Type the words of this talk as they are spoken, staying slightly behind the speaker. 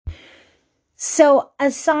So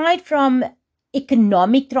aside from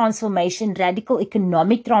economic transformation, radical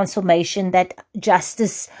economic transformation that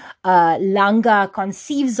Justice Langa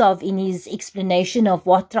conceives of in his explanation of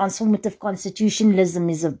what transformative constitutionalism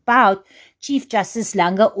is about, Chief Justice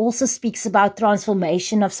Langa also speaks about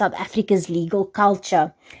transformation of South Africa's legal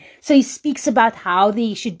culture. So he speaks about how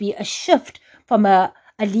there should be a shift from a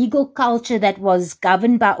legal culture that was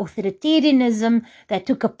governed by authoritarianism, that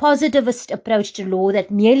took a positivist approach to law,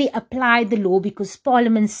 that merely applied the law because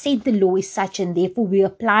Parliament said the law is such and therefore we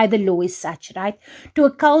apply the law as such, right? To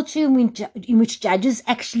a culture in which judges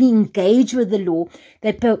actually engage with the law,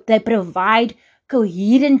 they provide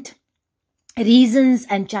coherent reasons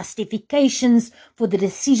and justifications for the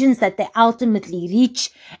decisions that they ultimately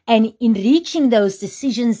reach. And in reaching those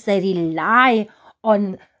decisions, they rely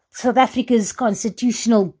on South Africa's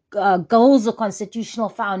constitutional goals or constitutional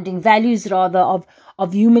founding values, rather, of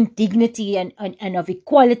human dignity and of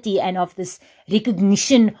equality and of this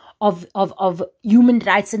recognition of human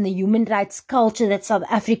rights and the human rights culture that South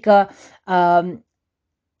Africa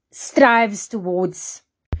strives towards.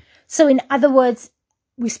 So in other words,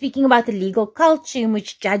 we're speaking about the legal culture in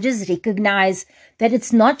which judges recognize that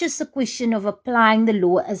it's not just a question of applying the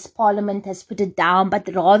law as Parliament has put it down, but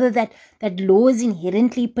rather that law is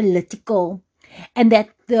inherently political, and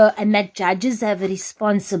that judges have a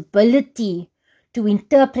responsibility to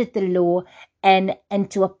interpret the law and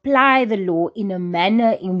to apply the law in a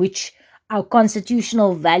manner in which our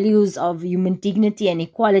constitutional values of human dignity and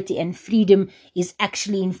equality and freedom is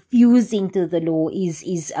actually infused into the law,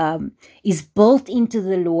 is built into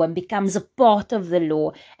the law and becomes a part of the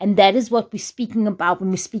law. And that is what we're speaking about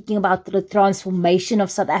when we're speaking about the transformation of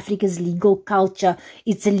South Africa's legal culture.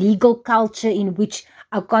 It's a legal culture in which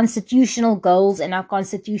our constitutional goals and our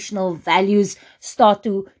constitutional values start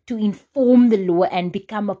to inform the law and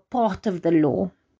become a part of the law.